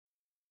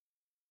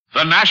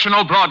The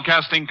National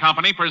Broadcasting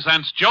Company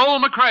presents Joel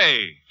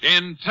McCrea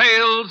in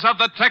Tales of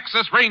the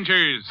Texas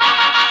Rangers.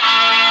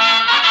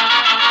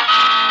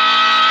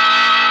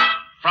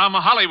 From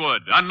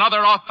Hollywood,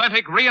 another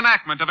authentic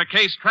reenactment of a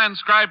case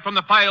transcribed from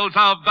the files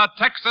of the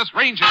Texas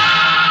Rangers.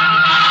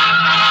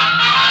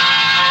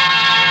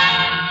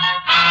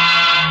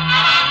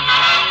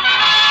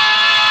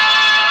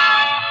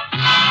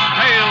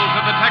 Tales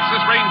of the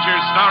Texas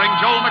Rangers, starring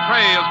Joel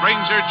McCrea as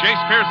Ranger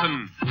Jace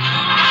Pearson.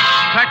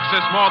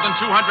 Texas, more than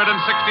 260,000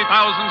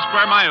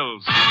 square miles,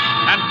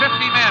 and 50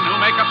 men who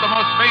make up the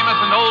most famous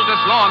and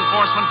oldest law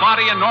enforcement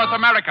body in North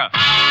America.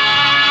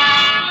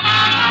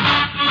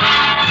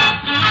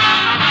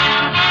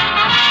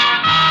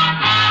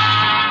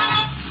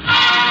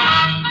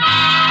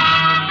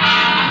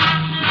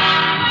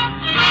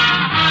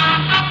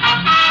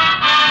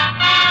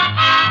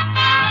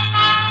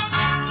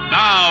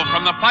 Now,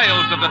 from the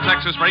files of the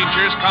Texas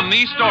Rangers come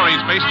these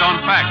stories based on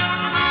fact.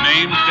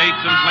 Names,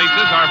 dates, and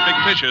places are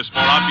fictitious for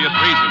obvious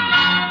reasons.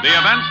 The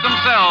events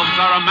themselves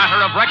are a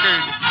matter of record.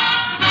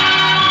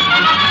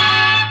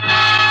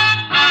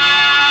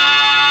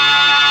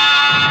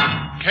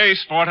 Case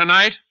for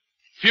tonight,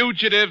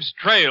 Fugitive's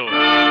Trail.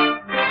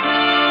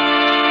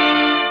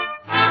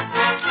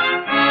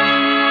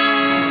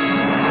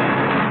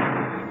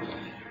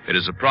 It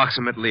is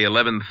approximately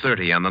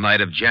 11:30 on the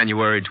night of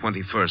January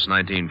 21st,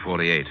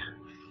 1948.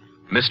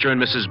 Mr.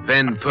 and Mrs.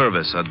 Ben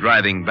Purvis are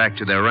driving back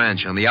to their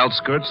ranch on the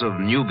outskirts of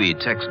Newby,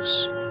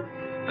 Texas.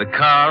 The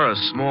car, a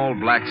small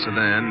black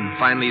sedan,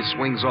 finally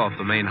swings off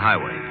the main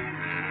highway,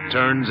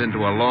 turns into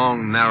a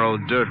long, narrow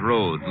dirt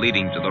road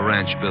leading to the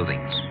ranch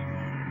buildings.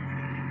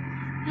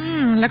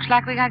 Looks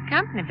like we got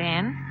company,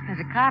 Ben.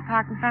 There's a car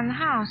parked in front of the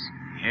house.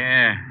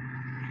 Yeah.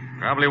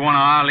 Probably one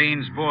of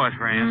Arlene's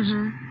boyfriends.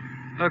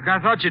 Mm-hmm. Look, I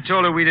thought you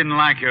told her we didn't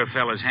like your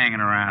fellas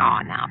hanging around.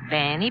 Oh, now,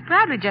 Ben, he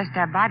probably just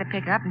stopped by to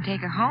pick her up and take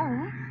her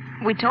home.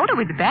 We told her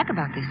we'd be back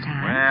about this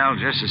time. Well,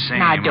 just the same.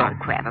 Now, don't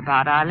crab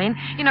about Arlene.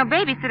 You know,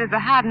 babysitters are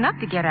hard enough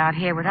to get out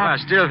here without... Well, I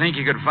still think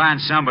you could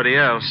find somebody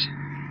else.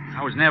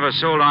 I was never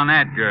sold on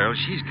that girl.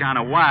 She's kind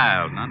of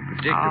wild and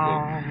unpredictable.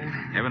 Oh.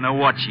 Never know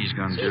what she's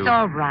going to do. She's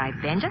all right,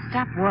 Ben. Just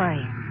stop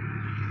worrying.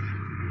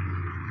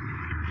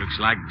 Looks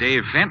like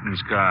Dave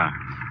Fenton's car.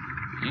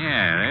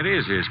 Yeah, that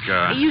is his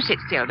car. You sit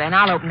still, Ben.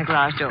 I'll open the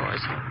garage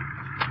doors.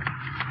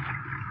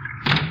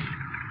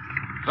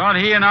 Thought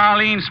he and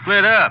Arlene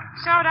split up.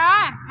 So did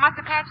I. Must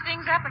have patched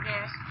things up, I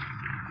guess.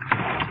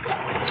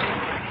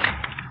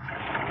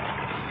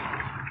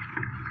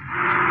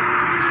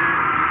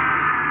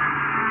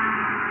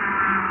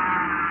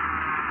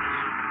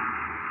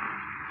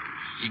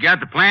 You got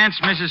the plants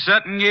Mrs.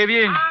 Sutton gave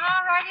you?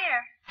 Right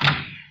here.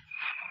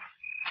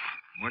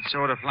 What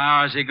sort of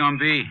flowers they gonna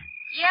be?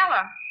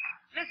 Yellow.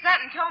 Miss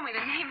Sutton told me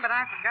the name, but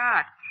I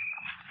forgot.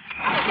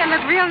 I think they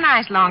look real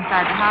nice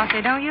alongside the house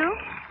there, don't you?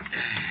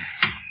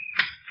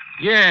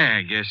 Yeah,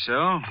 I guess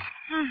so.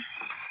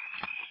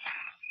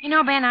 You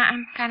know, Ben,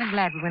 I'm kind of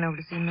glad we went over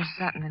to see Miss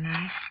Sutton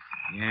tonight.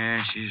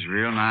 Yeah, she's a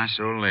real nice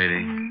old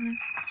lady. Mm-hmm.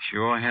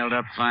 Sure held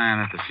up fine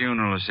at the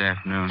funeral this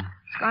afternoon.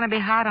 It's going to be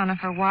hard on her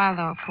for a while,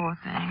 though, poor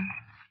thing.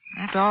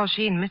 After all,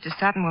 she and Mr.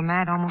 Sutton were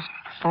married almost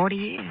 40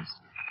 years.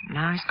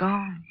 Now he's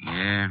gone.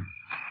 Yeah.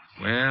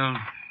 Well,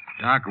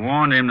 Doc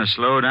warned him to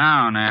slow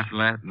down after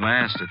that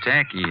last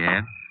attack he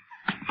had.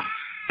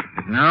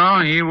 But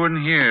no, he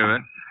wouldn't hear of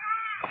it.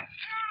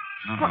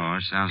 Uh-oh,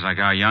 it sounds like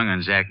our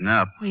youngun's acting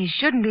up. Well, he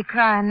shouldn't be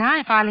crying now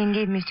if Arlene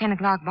gave him his 10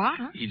 o'clock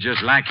bottle. He'd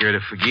just like her to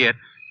forget.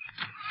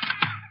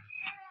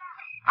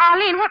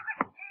 Arlene, what?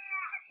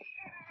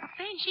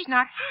 Ben, she's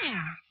not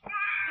here.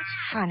 That's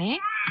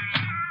funny.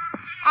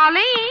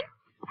 Arlene?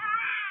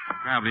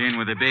 Probably in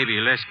with the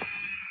baby. Let's...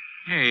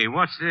 Hey,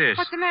 what's this?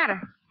 What's the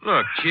matter?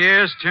 Look,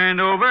 chairs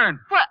turned over.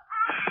 What?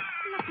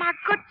 Look, my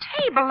good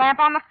table lamp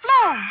on the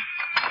floor.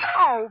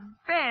 Oh,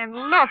 Ben,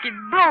 look, it's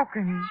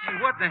broken. Hey,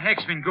 what the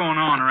heck's been going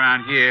on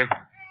around here?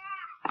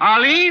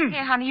 Arlene?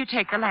 Here, honey, you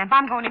take the lamp.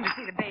 I'm going in to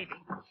see the baby.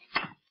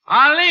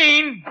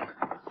 Arlene!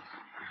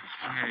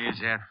 Where is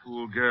that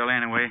fool girl,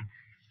 anyway?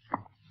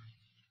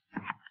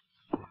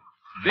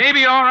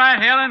 Baby all right,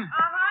 Helen? His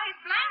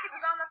blanket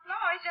was on the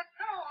floor. He's just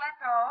cold,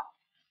 that's all.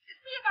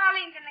 See if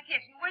Arlene's in the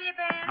kitchen, will you,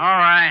 Ben? All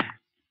right.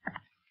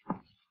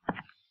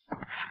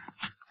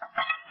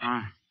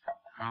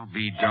 I'll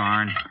be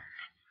darned.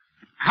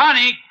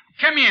 Honey,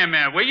 come here a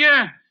minute, will you?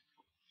 Is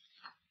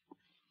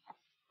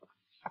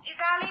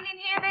Arlene in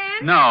here,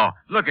 Ben? No.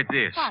 Look at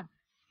this. What?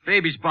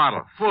 Baby's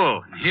bottle,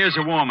 full. Here's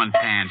a warming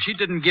pan. She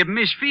didn't give him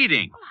his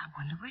feeding. Well, I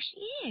wonder where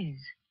she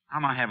is.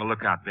 I'm going to have a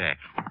look out back.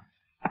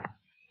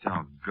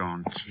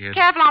 Doggone kid.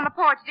 Careful on the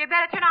porch, dear.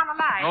 Better turn on the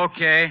light.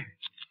 Okay.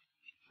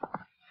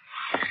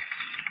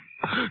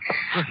 Good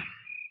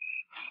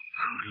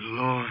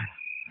Lord.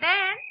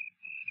 Ben?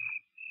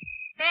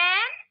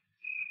 Ben?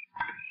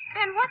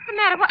 Ben, what's the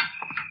matter? What?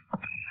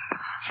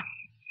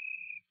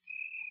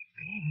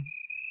 Ben,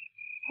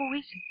 who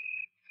is it?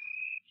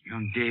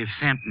 Young Dave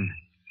Fenton.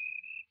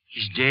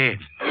 He's dead.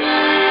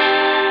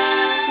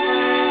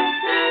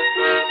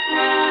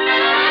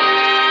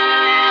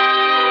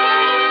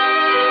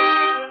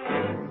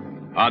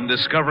 On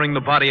discovering the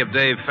body of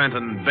Dave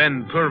Fenton,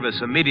 Ben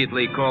Purvis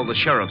immediately called the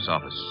sheriff's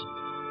office.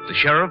 The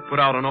sheriff put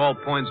out an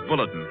all-points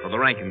bulletin for the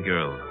Rankin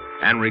girl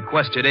and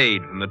requested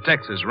aid from the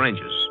Texas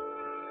Rangers.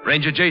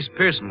 Ranger Jace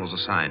Pearson was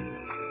assigned,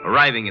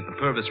 arriving at the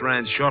Purvis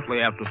Ranch shortly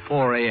after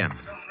 4 a.m.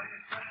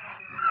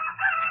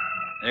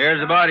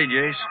 There's the body,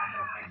 Jace.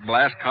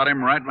 Blast caught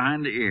him right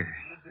behind the ear.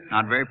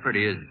 Not very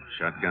pretty, is it?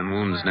 Shotgun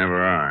wounds never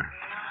are.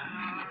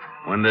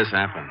 When this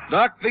happened?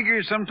 Doc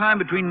figures sometime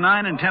between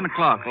 9 and 10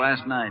 o'clock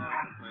last night.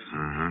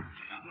 Uh-huh.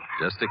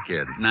 Just a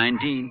kid.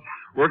 19.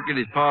 Worked at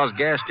his pa's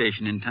gas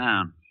station in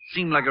town.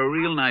 Seemed like a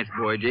real nice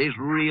boy, Jace.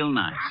 Real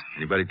nice.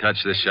 Anybody touch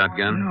this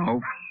shotgun?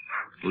 No.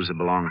 Who's it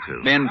belong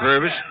to? Ben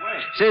Purvis.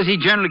 Says he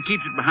generally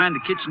keeps it behind the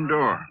kitchen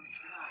door.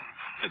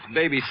 It's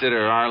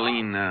babysitter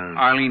Arlene,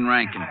 Arlene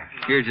Rankin.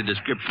 Here's a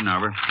description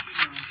of her.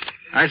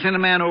 I sent a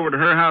man over to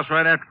her house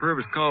right after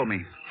Purvis called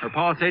me. Her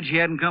pa said she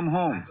hadn't come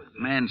home.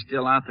 The man's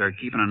still out there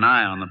keeping an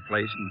eye on the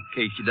place in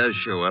case she does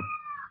show up.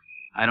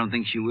 I don't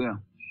think she will.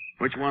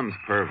 Which one's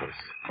Purvis?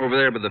 Over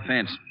there by the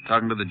fence,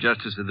 talking to the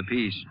justice of the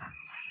peace.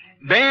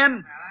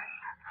 Ben!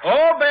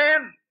 Oh,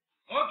 Ben!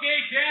 Okay,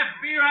 Sheriff,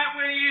 be right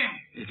with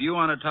you. If you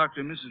want to talk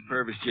to Mrs.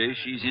 Purvis, Jace,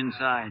 she's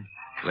inside.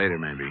 Later,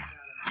 maybe.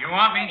 You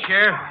want me,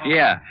 Sheriff?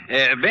 Yeah.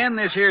 Ben,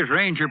 this here's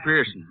Ranger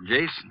Pearson.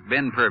 Jace,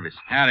 Ben Purvis.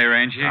 Howdy,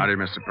 Ranger. Howdy,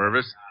 Mr.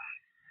 Purvis.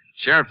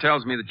 Sheriff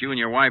tells me that you and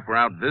your wife were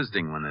out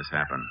visiting when this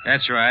happened.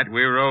 That's right.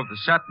 We were over at the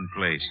Sutton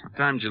place. What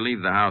time did you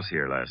leave the house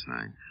here last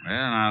night? Well,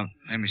 now,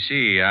 let me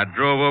see. I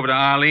drove over to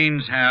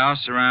Arlene's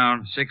house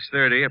around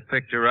 6:30. I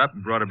picked her up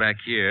and brought her back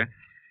here.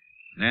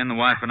 Then the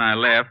wife and I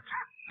left.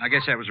 I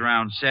guess that was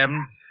around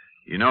 7.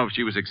 You know if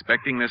she was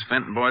expecting this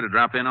Fenton boy to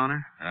drop in on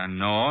her?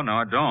 No,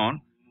 I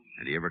don't.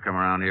 Had he ever come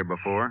around here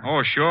before?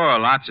 Oh, sure,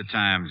 lots of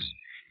times.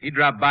 He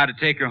dropped by to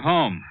take her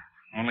home.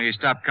 Only he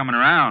stopped coming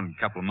around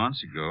a couple of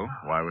months ago.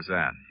 Why was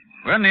that?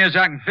 Well, near as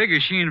I can figure,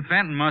 she and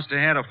Fenton must have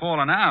had a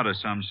falling out of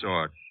some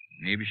sort.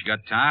 Maybe she got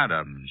tired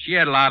of him. She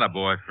had a lot of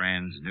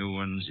boyfriends, new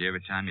ones,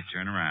 every time you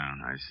turn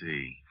around. I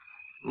see.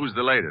 Who's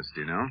the latest,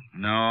 do you know?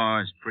 No,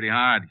 it's pretty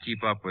hard to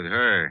keep up with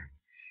her.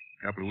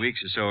 A couple of weeks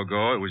or so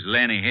ago, it was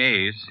Lenny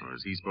Hayes.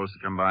 Was he supposed to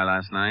come by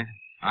last night?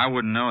 I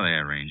wouldn't know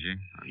that, Ranger.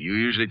 You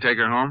usually take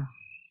her home?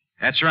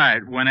 That's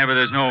right, whenever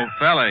there's no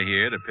fella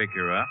here to pick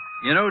her up.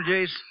 You know,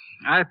 Jace,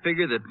 I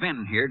figure that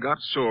Fenton here got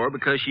sore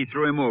because she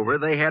threw him over.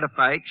 They had a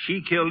fight.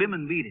 She killed him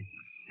and beat him.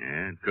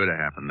 Yeah, it could have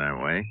happened that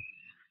way.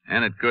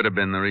 And it could have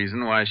been the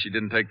reason why she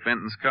didn't take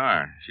Fenton's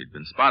car. She'd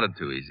been spotted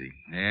too easy.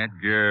 That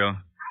girl.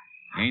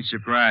 Ain't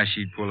surprised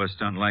she'd pull a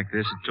stunt like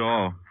this at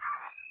all.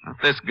 Not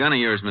this gun of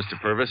yours, Mr.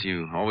 Purvis.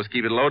 You always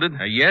keep it loaded?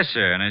 Yes,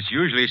 sir, and it's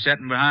usually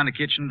sitting behind the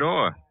kitchen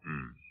door.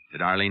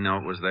 Did Arlene know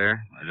it was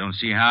there? I don't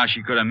see how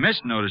she could have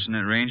missed noticing it,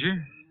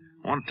 Ranger.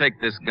 I want to take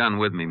this gun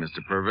with me, Mr.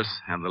 Purvis.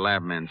 Have the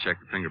lab men check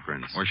the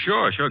fingerprints. Well,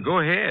 sure, go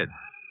ahead.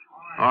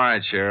 All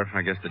right, Sheriff.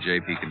 I guess the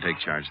JP can take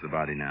charge of the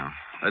body now.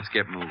 Let's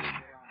get moving.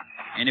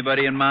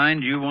 Anybody in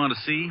mind you want to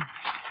see?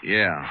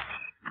 Yeah.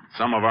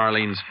 Some of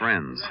Arlene's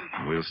friends.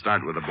 We'll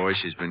start with the boy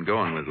she's been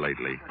going with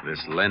lately,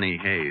 this Lenny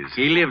Hayes.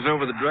 He lives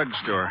over the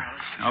drugstore.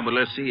 Oh, but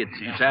let's see,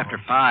 it's after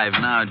 5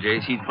 now,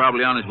 Jace. He's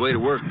probably on his way to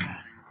work.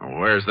 Oh,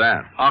 where's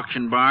that?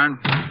 Auction barn.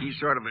 He's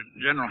sort of a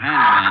general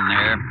handyman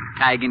there,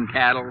 tagging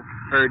cattle,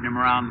 herding them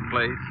around the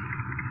place.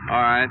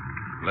 All right.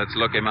 Let's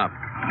look him up.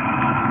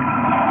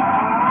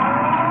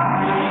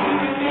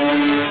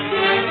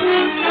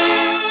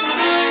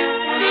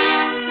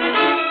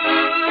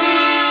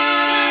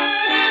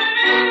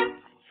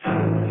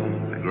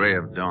 The gray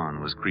of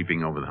dawn was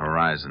creeping over the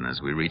horizon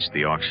as we reached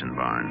the auction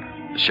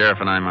barn. The sheriff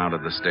and I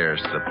mounted the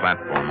stairs to the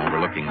platform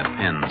overlooking the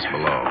pens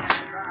below.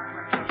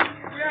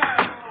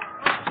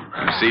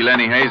 You see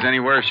Lenny Hayes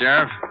anywhere,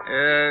 Sheriff?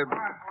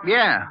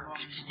 Yeah.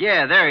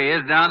 Yeah, there he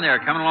is, down there,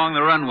 coming along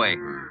the runway.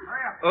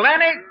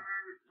 Lenny!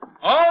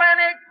 Oh,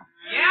 Lenny!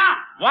 Yeah?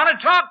 Want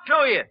to talk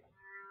to you.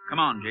 Come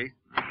on, Jace.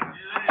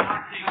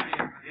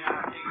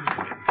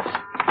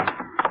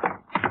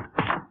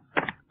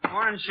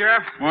 Morning,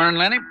 Sheriff. Morning,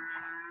 Lenny.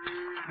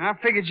 I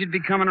figured you'd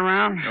be coming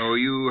around. Oh,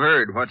 you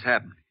heard what's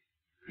happened.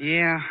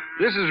 Yeah,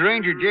 This is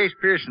Ranger Jace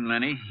Pearson,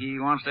 Lenny. He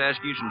wants to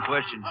ask you some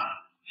questions.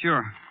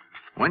 sure.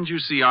 When'd you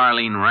see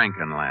Arlene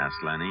Rankin last,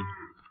 Lenny?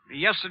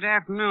 Yesterday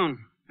afternoon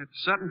at the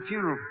Sutton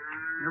funeral.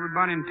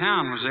 Everybody in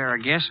town was there, I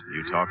guess,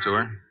 You talked to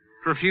her?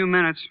 for a few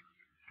minutes.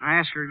 I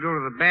asked her to go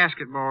to the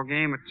basketball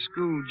game at the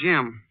school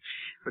gym,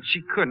 but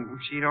she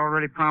couldn't. She'd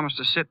already promised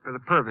to sit for the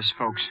Purvis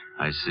folks.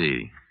 I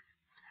see.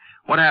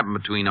 What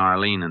happened between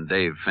Arlene and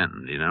Dave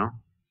Fenton, do you know?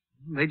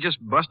 They just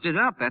busted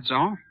up, that's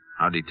all.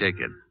 How'd he take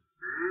it?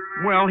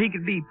 Well, he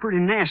could be pretty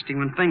nasty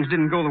when things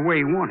didn't go the way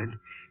he wanted.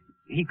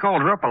 He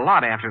called her up a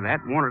lot after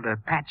that, wanted to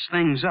patch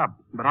things up,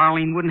 but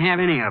Arlene wouldn't have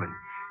any of it.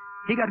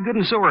 He got good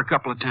and sore a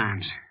couple of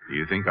times. Do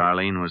you think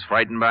Arlene was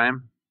frightened by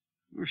him?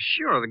 Well,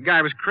 sure, the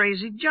guy was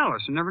crazy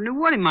jealous and never knew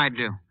what he might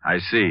do. I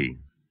see.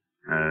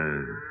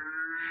 Do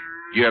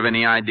you have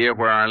any idea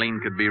where Arlene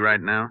could be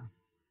right now?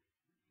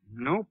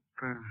 Nope,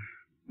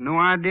 no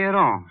idea at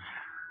all.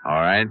 All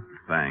right,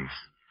 thanks.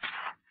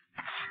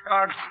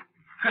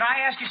 Could I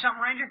ask you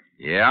something, Ranger?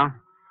 Yeah?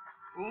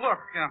 Look,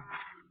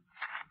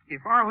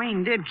 if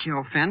Arlene did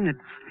kill Fenn,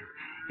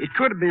 it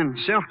could have been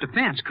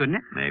self-defense, couldn't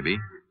it? Maybe.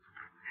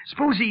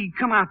 Suppose he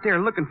come out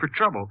there looking for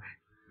trouble.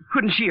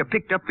 Couldn't she have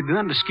picked up the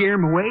gun to scare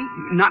him away,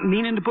 not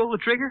meaning to pull the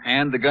trigger?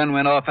 And the gun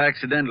went off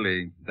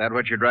accidentally. Is that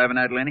what you're driving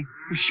at, Lenny?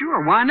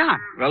 Sure, why not?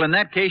 Well, in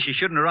that case, she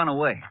shouldn't have run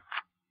away.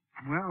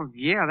 Well,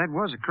 yeah, that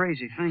was a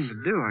crazy thing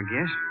to do, I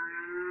guess.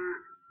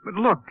 But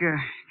look,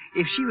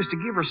 if she was to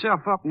give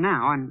herself up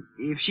now, and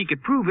if she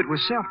could prove it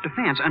was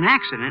self-defense, an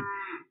accident...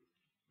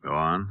 Go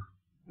on.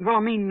 Well, I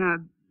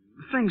mean,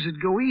 things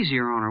would go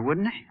easier on her,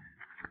 wouldn't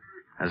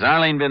they? Has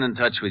Arlene been in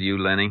touch with you,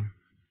 Lenny?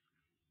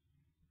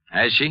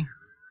 Has she?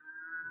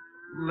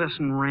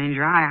 Listen,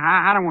 Ranger,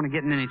 I don't want to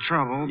get in any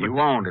trouble, but... You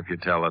won't if you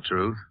tell the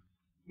truth.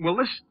 Well,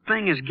 this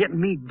thing is getting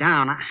me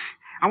down.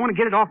 I want to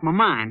get it off my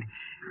mind.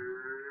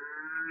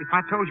 If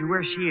I told you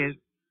where she is,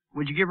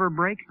 would you give her a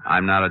break?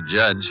 I'm not a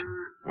judge.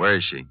 Where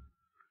is she?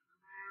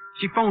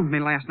 She phoned me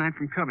last night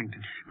from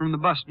Covington, from the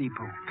bus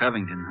depot.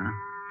 Covington, huh?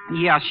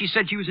 Yeah, she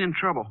said she was in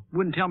trouble.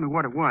 Wouldn't tell me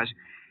what it was.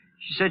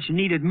 She said she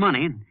needed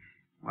money, and,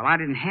 well, I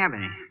didn't have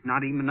any.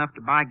 Not even enough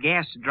to buy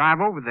gas to drive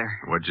over there.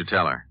 What'd you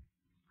tell her?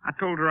 I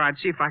told her I'd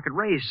see if I could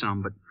raise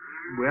some, but,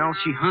 well,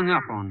 she hung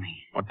up on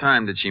me. What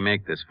time did she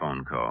make this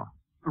phone call?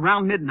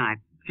 Around midnight,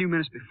 a few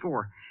minutes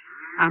before.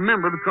 I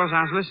remember because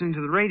I was listening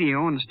to the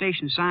radio and the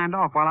station signed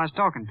off while I was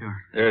talking to her.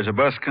 There's a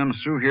bus comes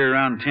through here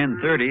around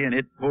 10:30, and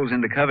it pulls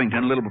into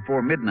Covington a little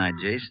before midnight,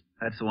 Jace.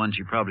 That's the one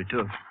she probably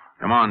took.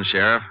 Come on,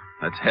 Sheriff.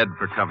 Let's head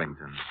for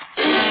Covington.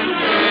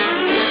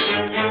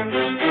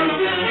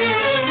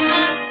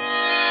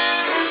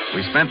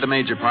 We spent the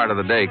major part of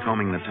the day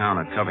combing the town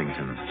of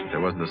Covington.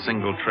 There wasn't a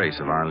single trace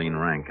of Arlene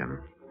Rankin.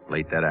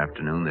 Late that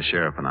afternoon, the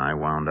sheriff and I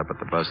wound up at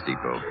the bus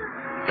depot.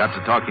 Got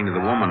to talking to the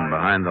woman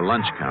behind the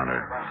lunch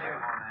counter.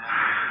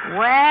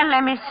 Well,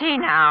 let me see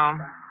now.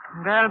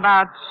 Girl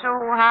about so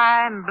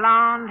high and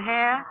blonde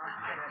hair.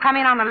 Come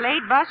in on the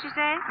late bus, you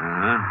say?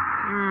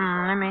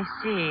 Uh-huh. Let me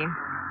see.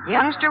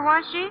 Youngster,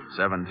 was she?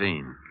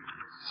 17.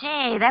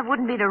 Say, that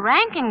wouldn't be the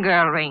Rankin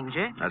girl,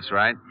 Ranger. That's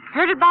right.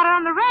 Heard about her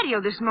on the radio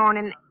this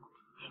morning.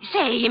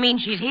 Say, you mean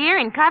she's here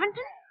in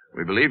Covington?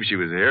 We believe she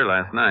was here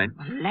last night.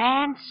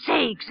 Land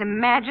sakes,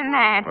 imagine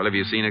that. Well, have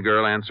you seen a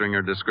girl answering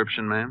her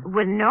description, ma'am?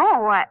 Well,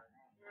 no,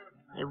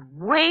 Hey,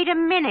 wait a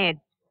minute.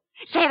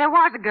 Say, there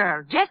was a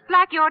girl, just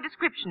like your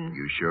description.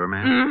 You sure,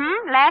 ma'am?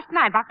 Mm-hmm. Last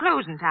night, by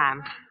closing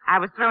time. I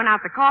was throwing out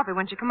the coffee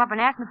when she come up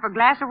and asked me for a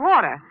glass of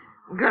water.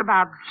 A girl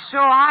about so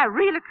high,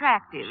 real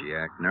attractive. She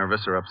act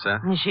nervous or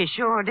upset? She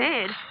sure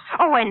did.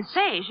 Oh, and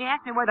say, she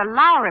asked me where the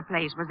Lowry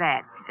place was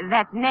at.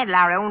 That's Ned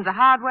Lowry owns a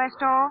hardware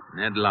store.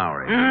 Ned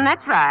Lowry.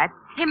 That's right.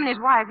 Him and his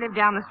wife live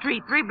down the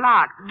street 3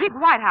 blocks. Big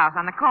white house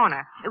on the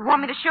corner.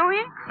 Want me to show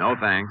you? No,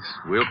 thanks.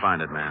 We'll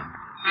find it, ma'am.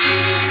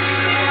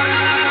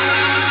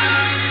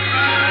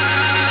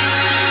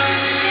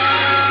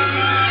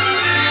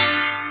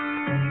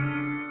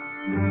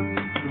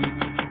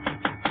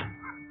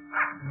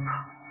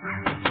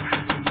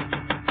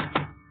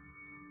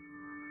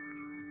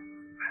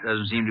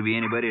 Doesn't seem to be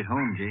anybody at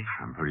home, Jace.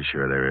 I'm pretty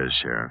sure there is,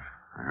 Sheriff.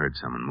 I heard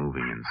someone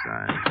moving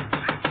inside.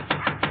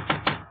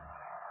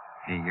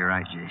 Hey, you're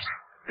right, Jace.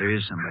 There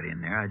is somebody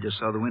in there. I just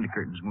saw the window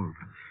curtains move.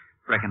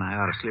 Reckon I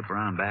ought to slip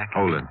around back.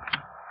 Hold it.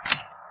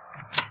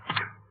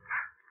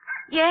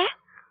 Yeah?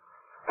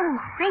 Oh,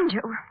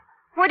 Ranger,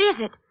 what is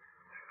it?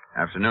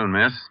 Afternoon,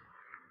 miss.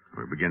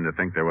 We begin to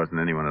think there wasn't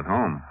anyone at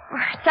home.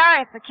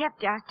 Sorry if I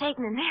kept you. I was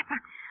taking a nap. I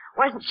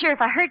wasn't sure if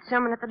I heard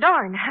someone at the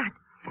door or not.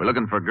 We're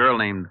looking for a girl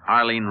named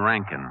Arlene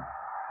Rankin.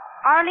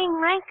 Arlene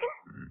Rankin?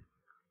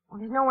 Well,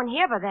 there's no one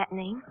here by that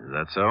name. Is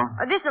that so?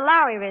 This is a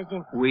Lowry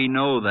residence. We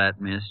know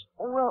that, miss.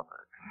 Well,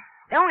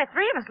 there are only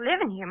 3 of us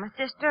living here. My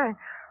sister,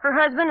 her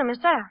husband, and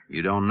myself.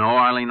 You don't know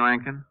Arlene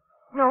Rankin?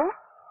 No.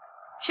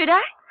 Should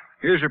I?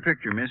 Here's her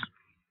picture, miss.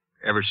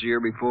 Ever see her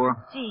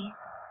before? See.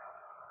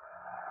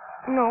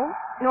 No.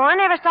 No, I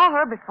never saw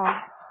her before.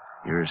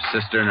 Your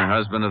sister and her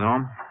husband at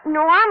home?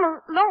 No, I'm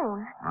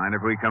alone. Mind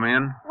if we come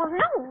in? Well,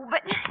 no,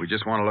 but... We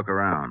just want to look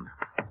around.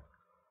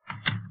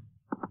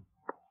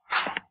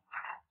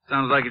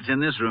 Sounds like it's in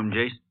this room,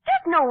 Jace.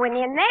 There's no one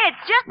in there.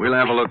 It's just... We'll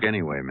have a look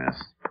anyway, miss.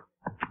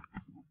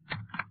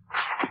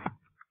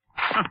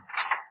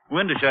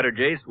 Window shutter,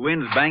 Jace.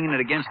 Wind's banging it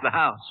against the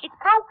house. It's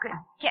broken.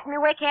 Kept me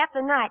awake half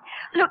the night.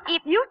 Look,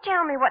 if you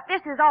tell me what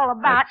this is all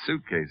about... That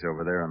suitcase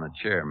over there on the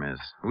chair, miss.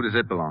 Who does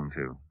it belong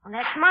to? Well,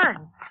 that's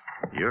mine.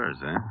 Yours,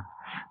 eh?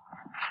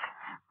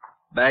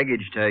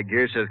 Baggage tag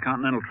here says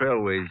Continental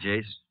Trailways,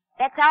 Jace.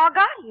 That's how I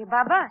got here,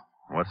 by bus.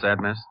 What's that,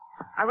 miss?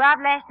 I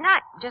arrived last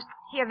night, just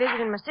here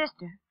visiting my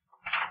sister.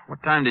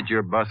 What time did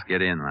your bus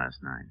get in last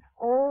night?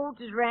 Oh,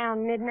 it was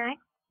around midnight.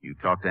 You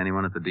talked to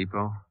anyone at the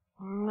depot?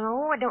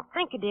 No, I don't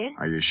think I did.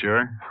 Are you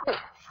sure? Oh,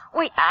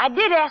 wait, I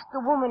did ask the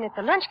woman at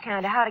the lunch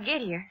counter how to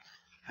get here.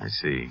 I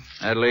see.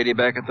 That lady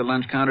back at the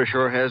lunch counter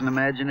sure has an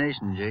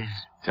imagination, Jace.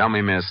 Tell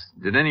me, miss,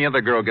 did any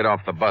other girl get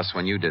off the bus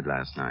when you did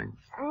last night?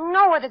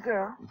 No other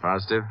girl. You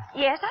positive?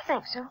 Yes, I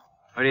think so.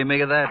 What do you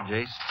make of that,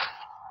 Jace?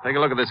 Take a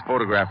look at this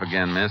photograph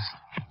again, miss.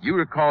 You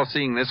recall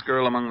seeing this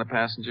girl among the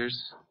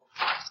passengers?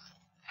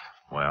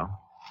 Well?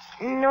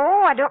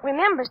 No, I don't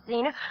remember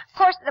seeing her. Of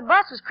course, the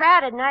bus was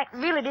crowded, and I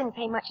really didn't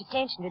pay much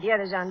attention to the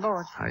others on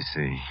board. I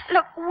see.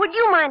 Look, would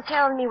you mind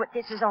telling me what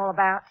this is all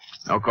about?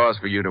 No cause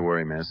for you to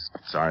worry, miss.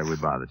 Sorry we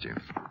bothered you.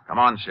 Come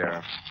on,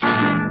 Sheriff.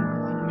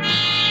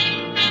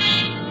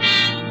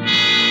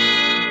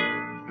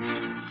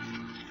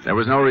 There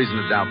was no reason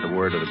to doubt the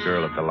word of the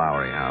girl at the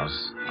Lowry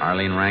house.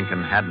 Arlene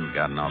Rankin hadn't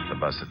gotten off the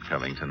bus at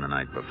Covington the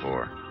night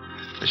before.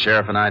 The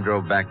sheriff and I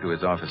drove back to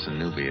his office in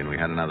Newby, and we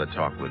had another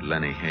talk with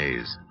Lenny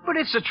Hayes. But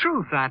it's the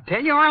truth, I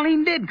tell you.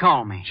 Arlene did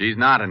call me. She's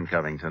not in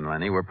Covington,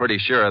 Lenny. We're pretty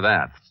sure of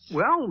that.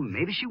 Well,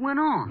 maybe she went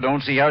on.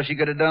 Don't see how she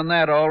could have done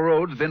that. All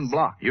roads been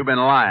blocked. You've been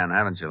lying,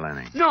 haven't you,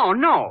 Lenny? No.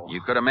 You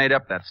could have made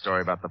up that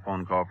story about the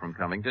phone call from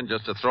Covington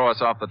just to throw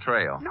us off the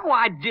trail. No,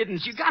 I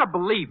didn't. You gotta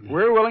believe me.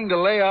 We're willing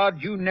to lay odds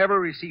you never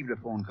received a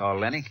phone call,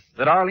 Lenny.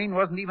 That Arlene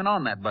wasn't even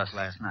on that bus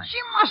last night. She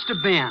must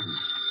have been.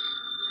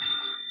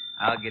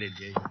 I'll get it,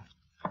 Jason.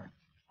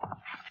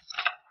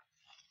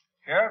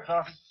 Sheriff's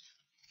office.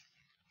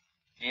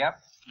 Yep,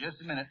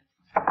 just a minute.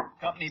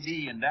 Company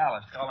B in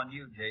Dallas calling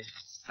you, Jason.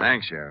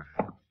 Thanks, Sheriff.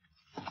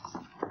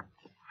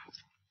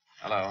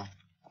 Hello.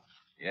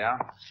 Yeah?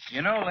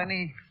 You know,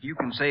 Lenny, you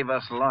can save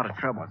us a lot of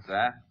trouble. What's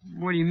that?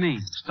 What do you mean?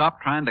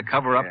 Stop trying to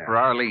cover up for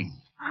Arlene.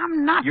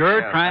 I'm not.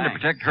 You're Yeah, trying thanks. to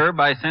protect her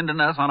by sending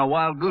us on a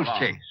wild goose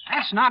chase.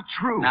 That's not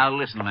true. Now,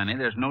 listen, Lenny,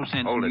 there's no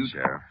sense Hold in it, you...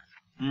 Sheriff.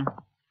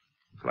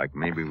 Looks like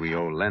maybe we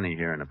owe Lenny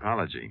here an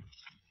apology.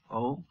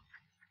 Oh?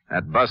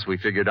 That bus we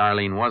figured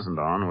Arlene wasn't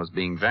on was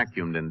being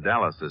vacuumed in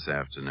Dallas this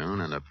afternoon,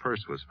 and a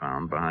purse was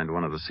found behind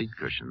one of the seat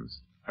cushions.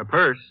 A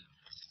purse?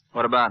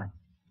 What about it?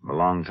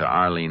 Belonged to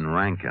Arlene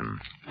Rankin.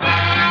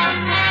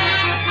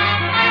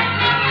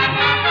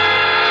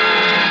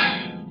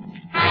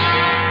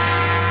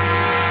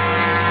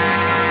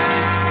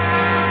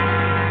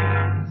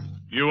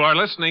 You are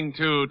listening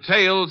to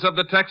Tales of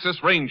the Texas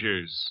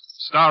Rangers,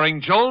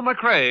 starring Joel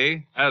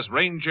McCrea as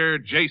Ranger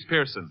Jace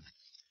Pearson.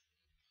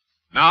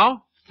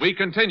 Now, we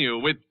continue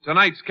with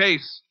tonight's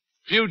case,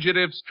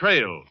 Fugitive's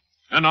Trail,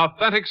 an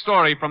authentic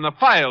story from the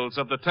files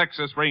of the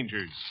Texas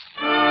Rangers.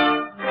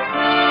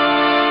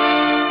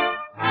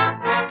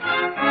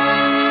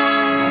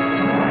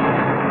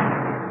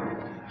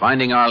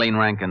 Finding Arlene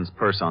Rankin's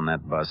purse on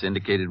that bus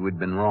indicated we'd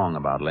been wrong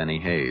about Lenny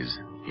Hayes.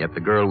 Yet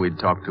the girl we'd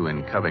talked to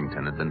in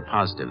Covington had been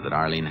positive that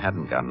Arlene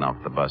hadn't gotten off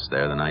the bus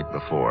there the night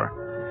before.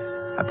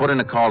 I put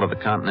in a call to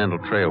the Continental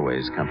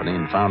Trailways Company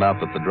and found out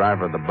that the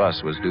driver of the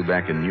bus was due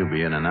back in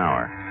Newby in an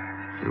hour.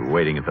 We were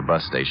waiting at the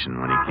bus station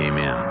when he came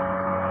in.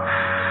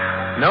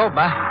 Nope,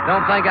 I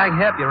don't think I can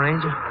help you,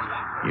 Ranger.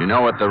 You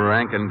know what the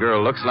Rankin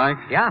girl looks like?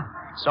 Yeah,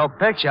 saw a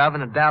picture of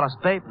her in a Dallas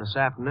paper this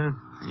afternoon.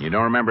 You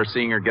don't remember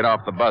seeing her get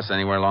off the bus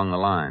anywhere along the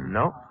line?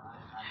 Nope.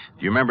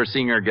 Do you remember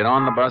seeing her get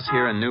on the bus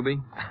here in Newby?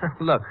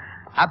 Look,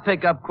 I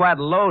picked up quite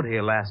a load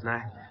here last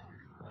night.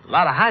 A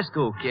lot of high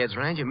school kids,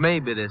 Ranger.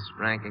 Maybe this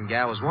Rankin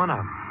gal was one of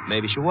them.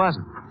 Maybe she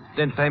wasn't.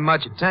 Didn't pay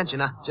much attention.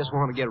 I just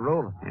wanted to get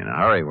rolling. In a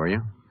hurry, were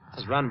you? I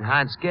was running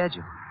behind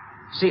schedule.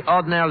 See,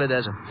 ordinarily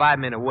there's a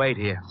 5-minute wait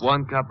here.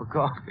 1 cup of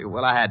coffee.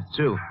 Well, I had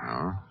 2.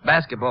 Oh?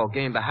 Basketball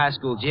game, the high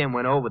school gym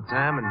went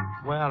overtime, and,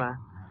 well, I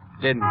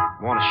didn't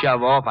want to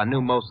shove off. I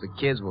knew most of the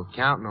kids were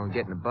counting on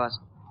getting the bus.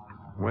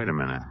 Wait a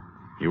minute.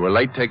 You were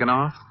late taking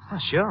off? Oh,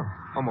 sure.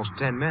 Almost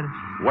 10 minutes.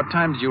 What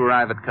time did you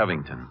arrive at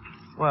Covington?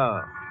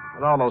 Well,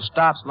 with all those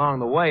stops along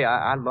the way,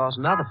 I lost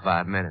another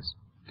 5 minutes.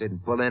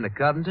 Didn't pull into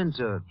Covington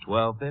till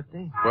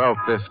 12:50.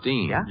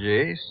 12:15. Yeah?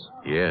 Yes?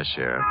 Yeah,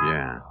 Sheriff,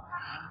 yeah.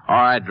 All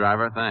right,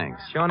 driver,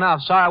 thanks. Sure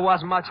enough. Sorry I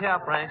wasn't much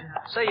help, Ranger.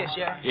 See you,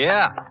 Sheriff.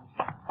 Yeah.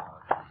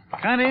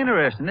 Kind of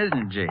interesting, isn't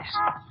it,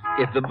 Jace?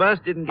 If the bus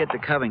didn't get to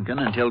Covington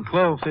until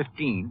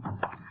 12:15,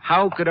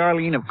 how could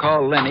Arlene have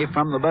called Lenny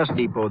from the bus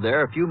depot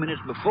there a few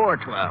minutes before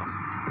 12?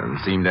 Doesn't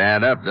seem to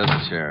add up, does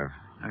it, Sheriff?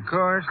 Of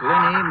course,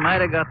 Lenny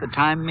might have got the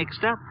time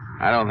mixed up.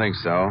 I don't think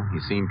so. He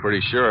seemed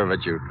pretty sure of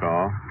it, you'd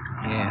call.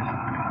 Yeah,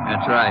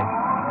 that's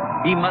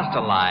right. He must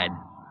have lied.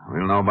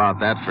 We'll know about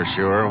that for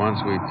sure once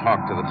we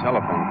talk to the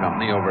telephone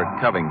company over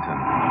at Covington.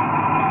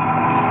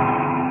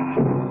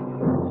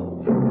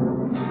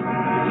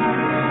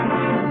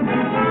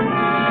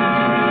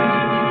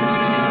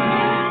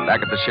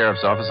 Back at the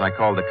sheriff's office, I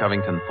called the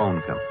Covington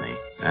phone company.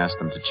 Asked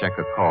them to check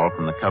a call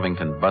from the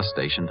Covington bus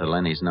station to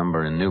Lenny's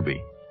number in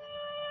Newby.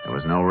 There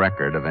was no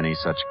record of any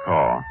such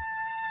call.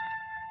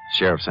 The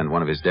sheriff sent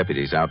one of his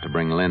deputies out to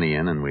bring Lenny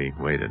in, and we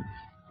waited.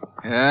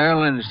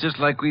 Well, and it's just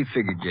like we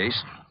figured,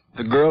 Jace.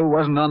 The girl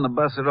wasn't on the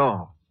bus at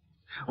all.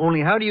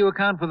 Only how do you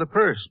account for the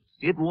purse?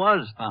 It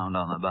was found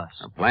on the bus.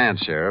 A plan,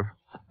 Sheriff.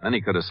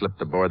 Lenny could have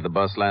slipped aboard the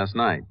bus last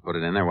night, put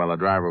it in there while the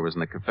driver was in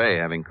the cafe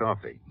having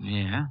coffee.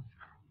 Yeah?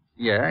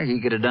 Yeah, he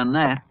could have done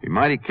that. Be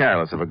mighty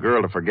careless of a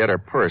girl to forget her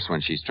purse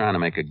when she's trying to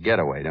make a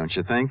getaway, don't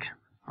you think?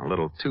 A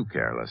little too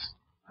careless.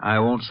 I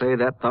won't say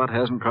that thought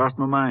hasn't crossed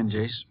my mind,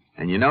 Jace.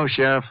 And you know,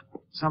 Sheriff,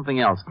 something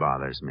else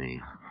bothers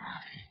me.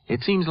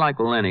 It seems like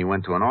Lenny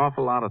went to an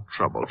awful lot of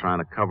trouble trying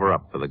to cover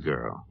up for the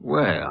girl.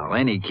 Well,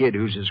 any kid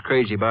who's as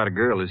crazy about a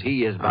girl as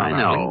he is about I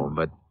know, Arlene.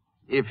 but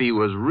if he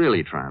was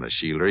really trying to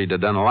shield her, he'd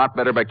have done a lot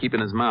better by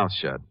keeping his mouth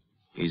shut.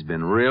 He's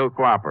been real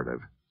cooperative.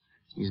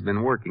 He's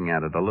been working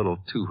at it a little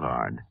too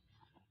hard.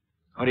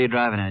 What are you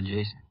driving at,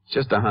 Jason?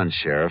 Just a hunch,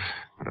 Sheriff.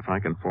 But if I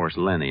can force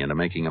Lenny into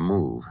making a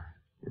move,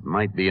 it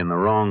might be in the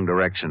wrong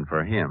direction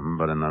for him,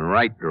 but in the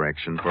right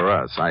direction for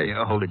us.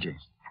 Yeah, hold it, Jason.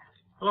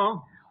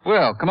 Hello?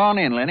 Well, come on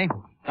in, Lenny.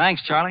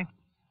 Thanks, Charlie.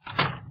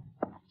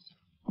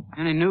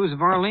 Any news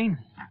of Arlene?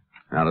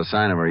 Not a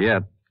sign of her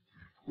yet.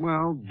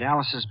 Well,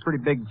 Dallas is a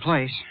pretty big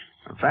place.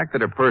 The fact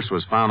that her purse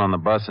was found on the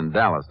bus in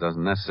Dallas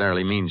doesn't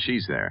necessarily mean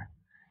she's there.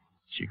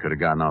 She could have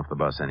gotten off the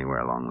bus anywhere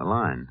along the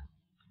line.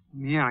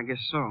 Yeah, I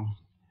guess so.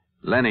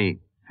 Lenny,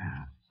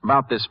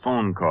 about this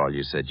phone call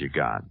you said you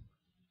got.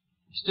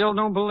 Still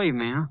don't believe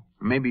me, huh?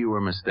 Maybe you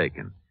were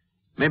mistaken.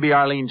 Maybe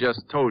Arlene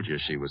just told you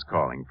she was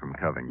calling from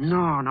Covington.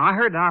 No, I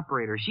heard the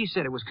operator. She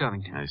said it was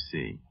Covington. I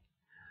see.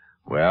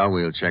 Well,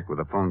 we'll check with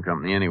the phone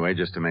company anyway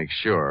just to make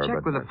sure.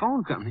 Check with the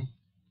phone company?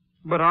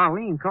 But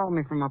Arlene called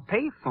me from a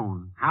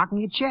payphone. How can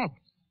you check?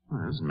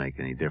 Well, it doesn't make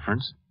any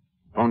difference.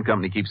 Phone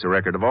company keeps a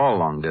record of all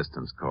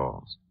long-distance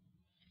calls.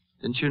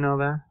 Didn't you know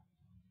that?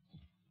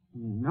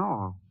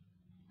 No,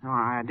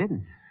 I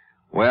didn't.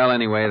 Well,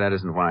 anyway, that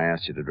isn't why I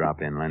asked you to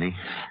drop in, Lenny.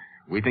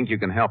 We think you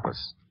can help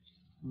us.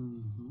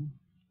 Mm-hmm.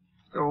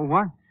 So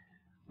what?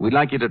 We'd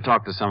like you to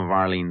talk to some of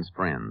Arlene's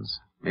friends.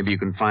 Maybe you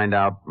can find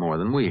out more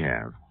than we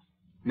have.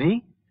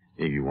 Me?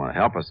 You want to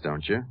help us,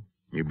 don't you?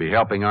 You'd be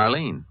helping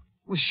Arlene.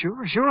 Well,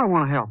 sure I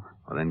want to help.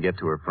 Well, then get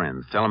to her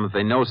friends. Tell them if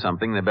they know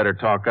something, they better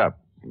talk up.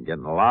 And get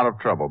in a lot of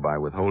trouble by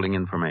withholding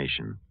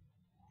information.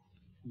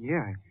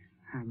 Yeah,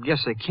 I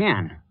guess they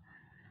can.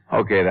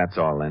 Okay, that's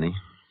all, Lenny.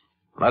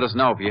 Let us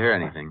know if you hear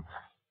anything.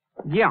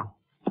 Yeah.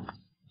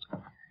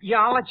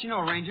 Yeah, I'll let you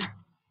know, Ranger.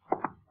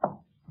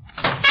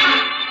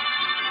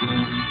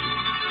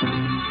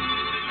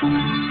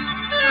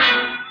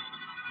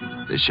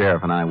 The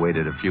sheriff and I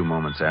waited a few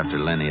moments after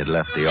Lenny had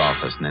left the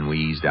office, and then we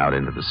eased out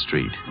into the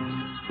street.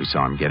 We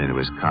saw him get into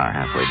his car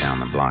halfway down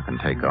the block and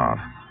take off.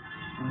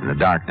 In the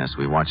darkness,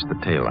 we watched the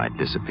taillight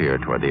disappear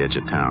toward the edge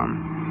of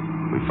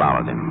town. We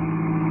followed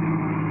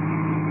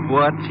him.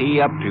 What's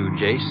he up to,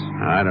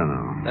 Jace? I don't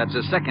know. That's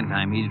the second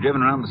time he's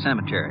driven around the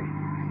cemetery.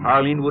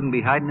 Arlene wouldn't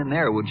be hiding in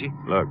there, would she?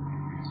 Look,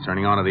 he's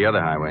turning onto the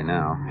other highway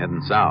now,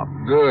 heading south.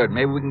 Good.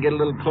 Maybe we can get a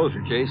little closer,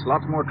 Jace.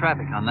 Lots more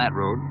traffic on that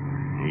road.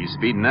 He's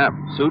speeding up.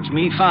 Suits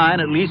me fine.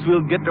 At least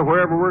we'll get to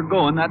wherever we're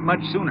going that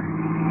much sooner.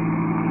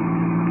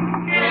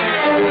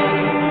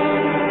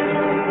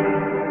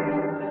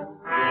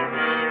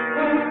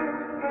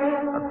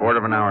 A quarter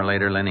of an hour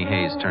later, Lenny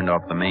Hayes turned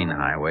off the main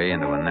highway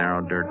into a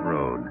narrow dirt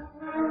road.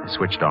 I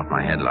switched off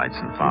my headlights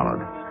and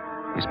followed.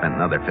 We spent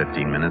another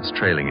 15 minutes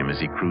trailing him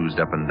as he cruised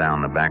up and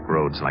down the back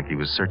roads like he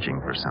was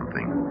searching for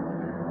something.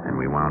 Then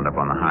we wound up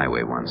on the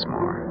highway once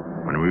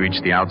more. When we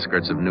reached the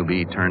outskirts of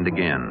Newby, he turned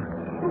again,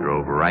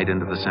 drove right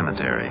into the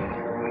cemetery,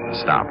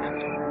 stopped.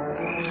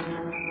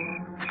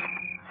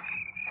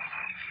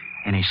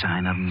 Any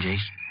sign of him,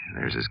 Jace?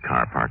 There's his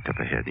car parked up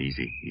ahead.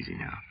 Easy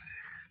now.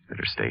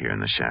 Better stay here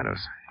in the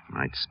shadows. He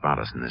might spot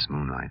us in this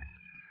moonlight.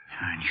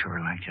 I'd sure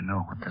like to know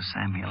what the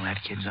Samuel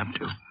that kid's up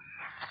to.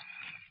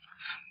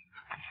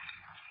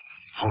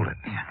 Hold it.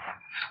 Yeah.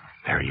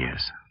 There he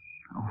is.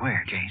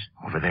 Where,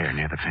 Jace? Over there,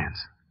 near the fence.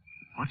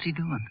 What's he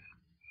doing?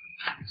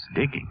 He's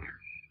digging.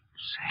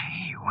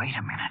 Say, wait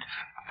a minute.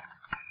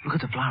 Look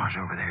at the flowers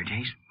over there,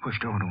 Jace.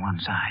 Pushed over to one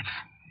side.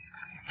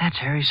 That's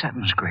Harry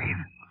Sutton's grave.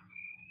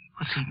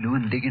 What's he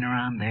doing digging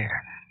around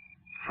there?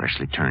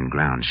 Freshly turned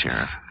ground,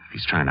 Sheriff. If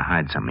he's trying to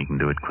hide something, he can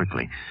do it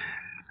quickly.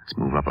 Let's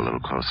move up a little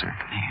closer.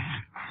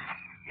 Yeah.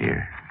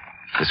 Here.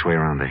 This way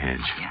around the hedge.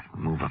 Yeah.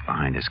 We'll move up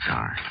behind his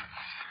car.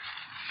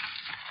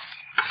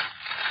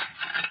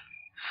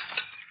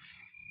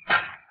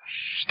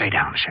 Stay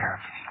down,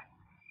 Sheriff.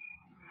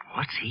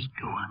 What's he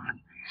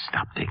doing?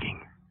 Stop digging.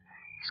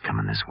 He's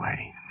coming this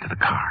way, to the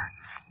car.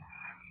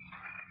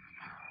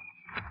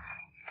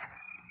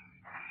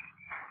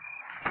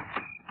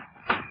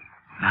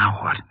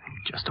 Now what?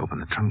 He just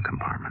opened the trunk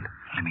compartment.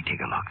 Let me take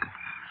a look.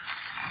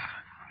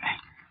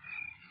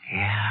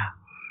 Yeah.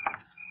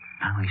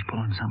 Now he's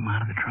pulling something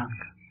out of the trunk.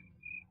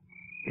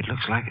 It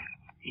looks like it.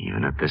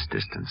 Even at this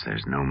distance,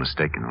 there's no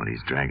mistaking what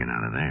he's dragging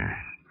out of there.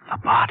 A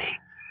body.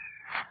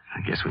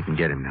 I guess we can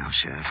get him now,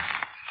 Sheriff.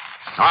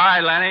 All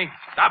right, Lenny.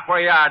 Stop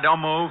where you are. Don't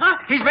move. Huh?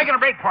 He's making a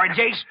break for it,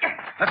 Jace.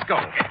 Let's go.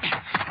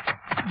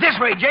 This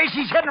way, Jace.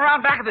 He's heading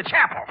around back of the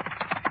chapel.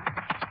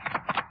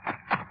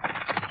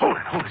 Hold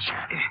it,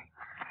 Sheriff.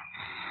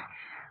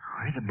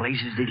 Where the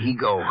blazes did he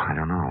go? I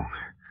don't know.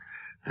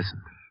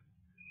 Listen,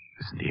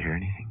 do you hear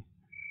anything?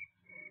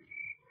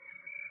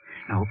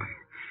 Nope.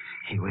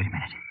 Hey, wait a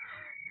minute.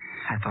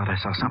 I thought I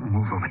saw something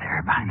move over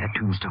there behind that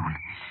tombstone.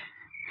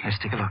 Let's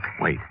take a look.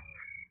 Wait.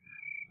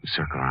 We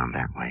circle around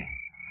that way.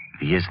 If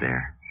he is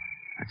there,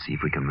 let's see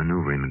if we can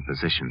maneuver him in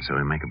position so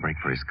he'll make a break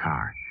for his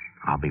car.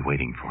 I'll be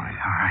waiting for him.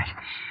 All right.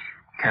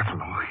 Careful,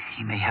 though.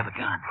 He may have a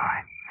gun. All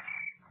right.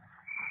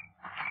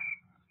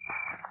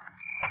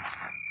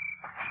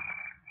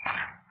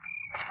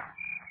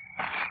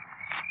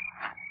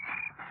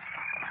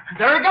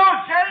 There he goes,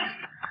 Jace.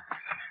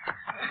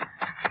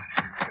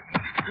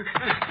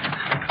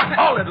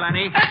 Hold it,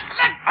 Lenny.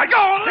 Let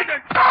go! Let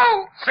it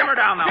go! Simmer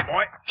down now,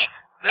 boy.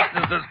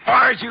 This is as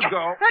far as you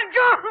go. Let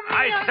go of me.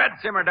 I said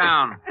simmer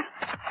down.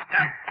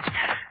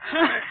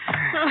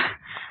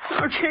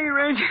 Okay,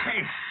 Ranger.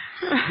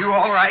 You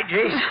all right,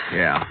 Jace?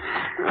 Yeah.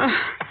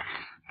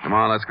 Come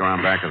on, let's go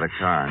around back of the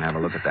car and have a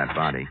look at that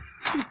body.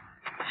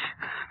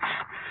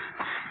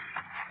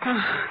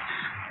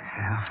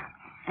 Yeah.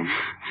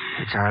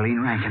 It's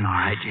Arlene Rankin, all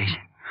right, Jason.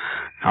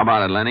 How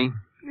about it, Lenny?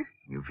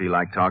 You feel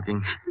like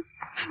talking?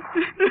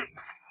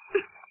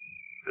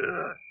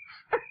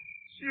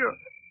 Sure.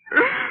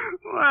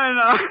 Why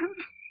not?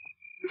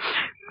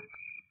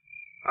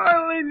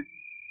 Arlene,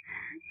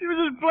 she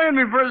was just playing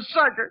me for a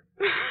sucker.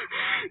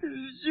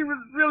 She was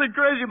really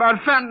crazy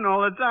about Fenton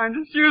all the time,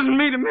 just using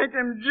me to make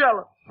him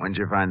jealous. When'd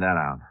you find that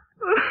out?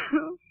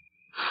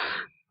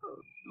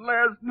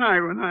 Last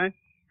night when I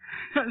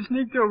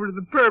sneaked over to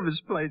the Purvis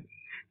place.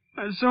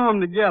 I saw them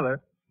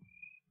together.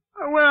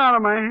 I went out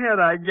of my head,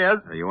 I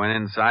guess. So you went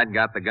inside,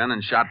 got the gun,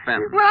 and shot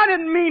Fenton. Well, I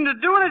didn't mean to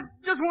do it.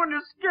 I just wanted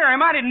to scare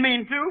him. I didn't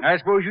mean to. I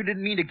suppose you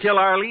didn't mean to kill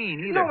Arlene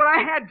either. No, but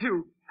I had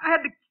to. I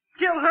had to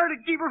kill her to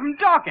keep her from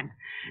talking.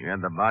 You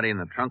had the body in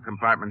the trunk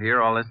compartment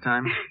here all this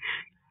time?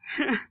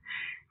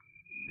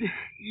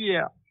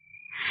 Yeah.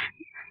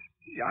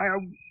 I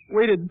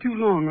waited too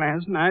long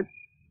last night,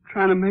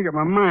 trying to make up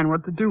my mind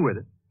what to do with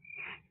it.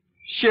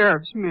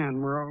 Sheriff's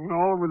men were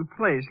all over the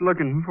place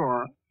looking for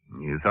her.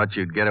 You thought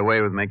you'd get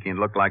away with making it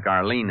look like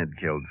Arlene had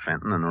killed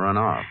Fenton and run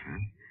off,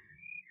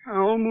 huh? I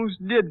almost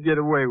did get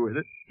away with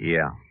it.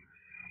 Yeah,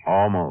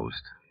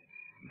 almost.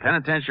 The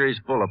penitentiary's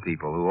full of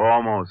people who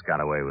almost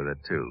got away with it,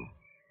 too.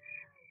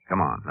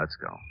 Come on, let's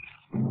go.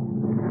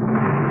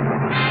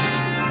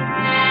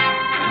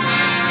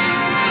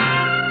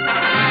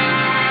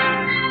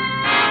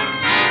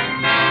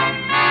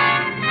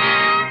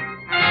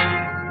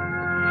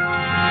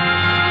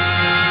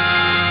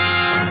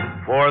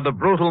 For the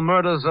brutal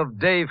murders of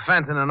Dave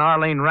Fenton and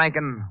Arlene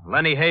Rankin,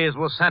 Lenny Hayes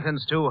was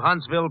sentenced to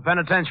Huntsville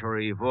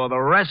Penitentiary for the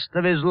rest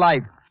of his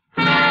life.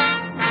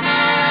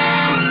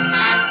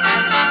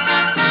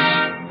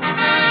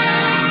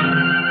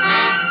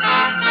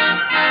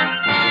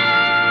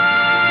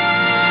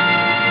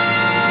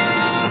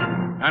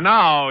 And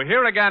now,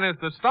 here again is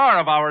the star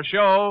of our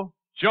show,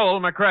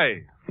 Joel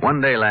McCrea. One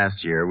day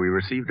last year, we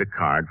received a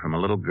card from a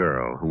little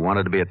girl who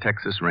wanted to be a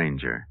Texas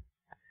Ranger.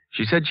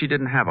 She said she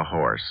didn't have a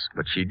horse,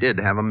 but she did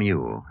have a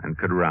mule and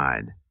could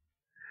ride.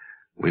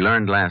 We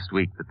learned last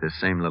week that this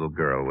same little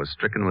girl was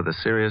stricken with a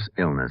serious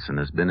illness and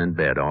has been in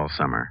bed all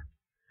summer.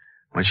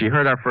 When she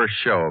heard our first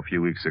show a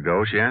few weeks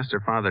ago, she asked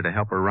her father to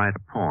help her write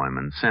a poem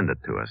and send it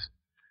to us.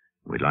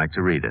 We'd like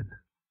to read it.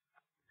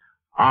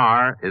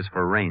 R is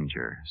for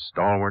Ranger,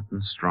 stalwart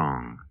and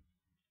strong.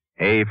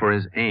 A for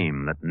his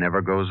aim that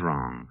never goes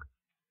wrong.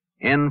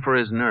 N for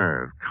his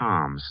nerve,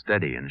 calm,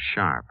 steady, and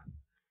sharp.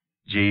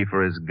 G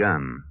for his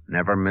gun,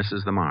 never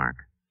misses the mark.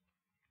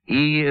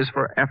 E is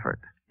for effort,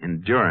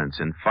 endurance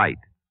in fight.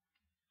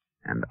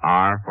 And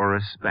R for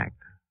respect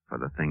for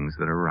the things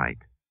that are right.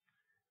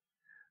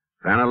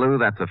 Vanaloo,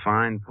 that's a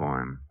fine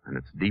poem, and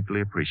it's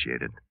deeply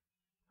appreciated.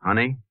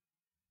 Honey,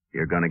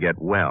 you're going to get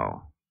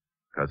well,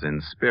 'cause in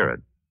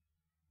spirit,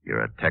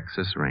 you're a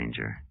Texas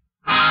Ranger.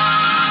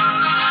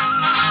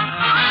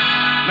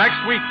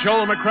 Next week,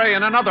 Joel McCrea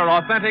in another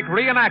authentic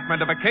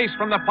reenactment of a case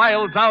from the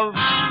files of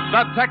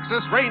the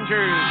Texas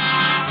Rangers.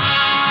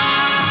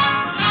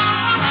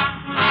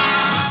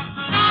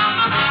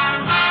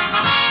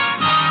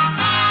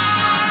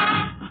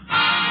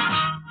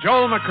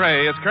 Joel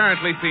McCrea is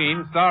currently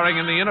seen starring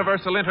in the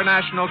Universal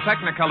International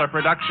Technicolor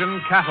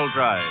production Cattle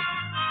Drive.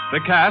 The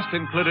cast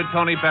included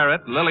Tony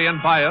Barrett, Lillian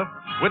Bayef,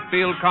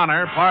 Whitfield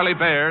Connor, Parley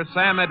Bear,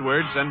 Sam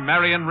Edwards, and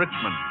Marion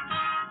Richmond.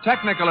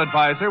 Technical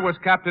advisor was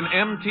Captain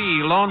M.T.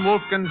 Lone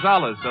Wolf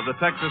Gonzalez of the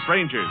Texas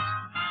Rangers.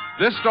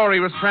 This story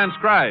was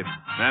transcribed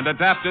and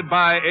adapted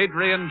by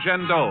Adrian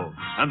Gendot,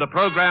 and the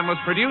program was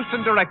produced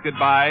and directed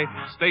by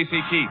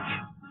Stacy Keith.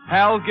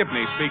 Hal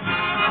Gibney speaking.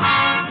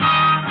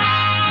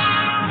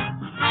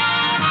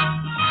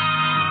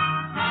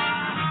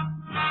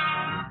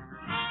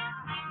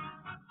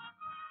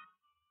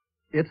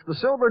 It's the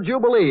Silver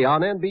Jubilee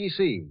on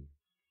NBC.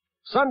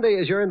 Sunday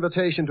is your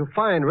invitation to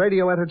fine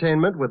radio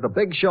entertainment with The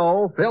Big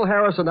Show, Phil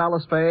Harris and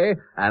Alice Faye,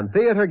 and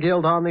Theater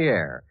Guild on the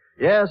Air.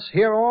 Yes,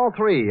 hear all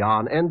three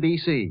on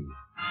NBC.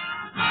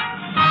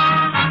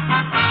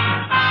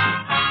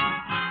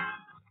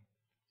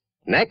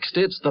 Next,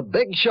 it's The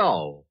Big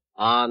Show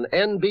on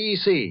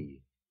NBC.